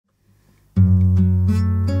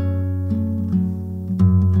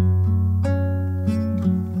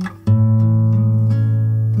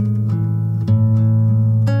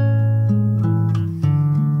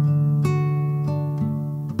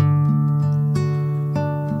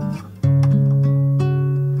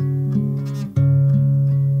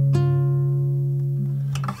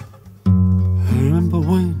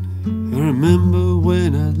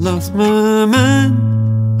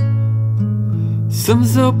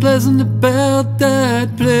so pleasant about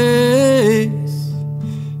that place.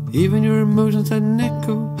 Even your emotions had an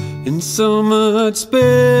echo in so much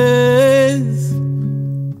space.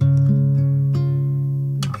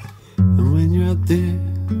 And when you're out there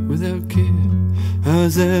without care, I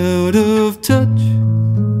was out of touch.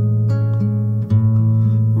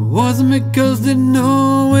 It wasn't because they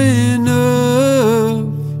know enough,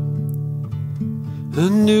 I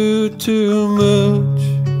knew too much.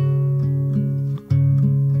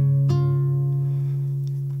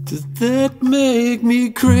 Does that make me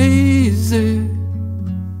crazy?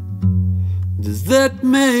 Does that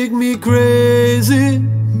make me crazy?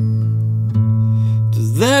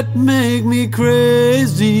 Does that make me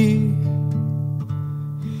crazy?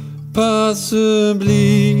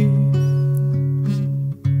 Possibly.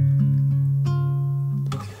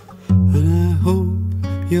 And I hope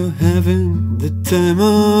you're having the time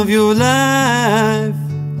of your life,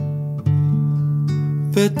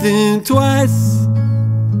 but think twice.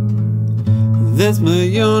 That's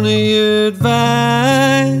my only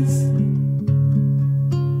advice.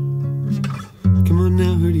 Come on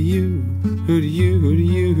now, who do you, who do you, who do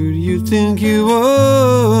you, who do you think you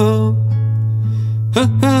are? Ha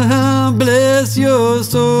ha ha, bless your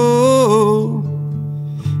soul.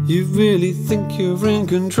 You really think you're in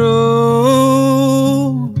control?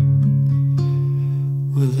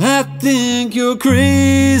 Well, I think you're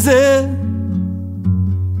crazy.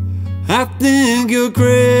 I think you're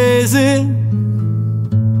crazy.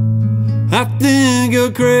 I think you're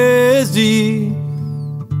crazy,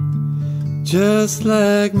 just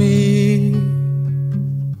like me.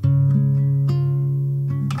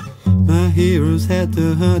 My heroes had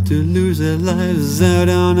the heart to lose their lives out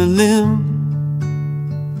on a limb.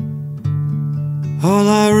 All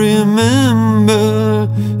I remember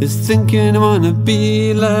is thinking I wanna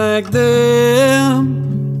be like them.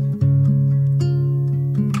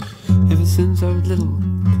 Ever since I was little,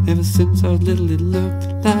 ever since I was little, it looked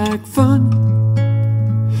like fun.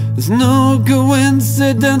 There's no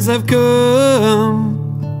coincidence I've come.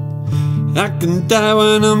 I can die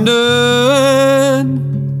when I'm done.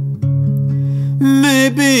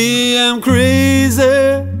 Maybe I'm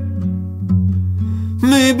crazy.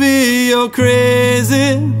 Maybe you're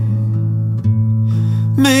crazy.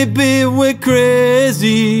 Maybe we're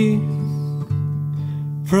crazy.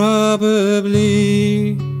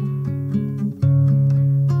 Probably.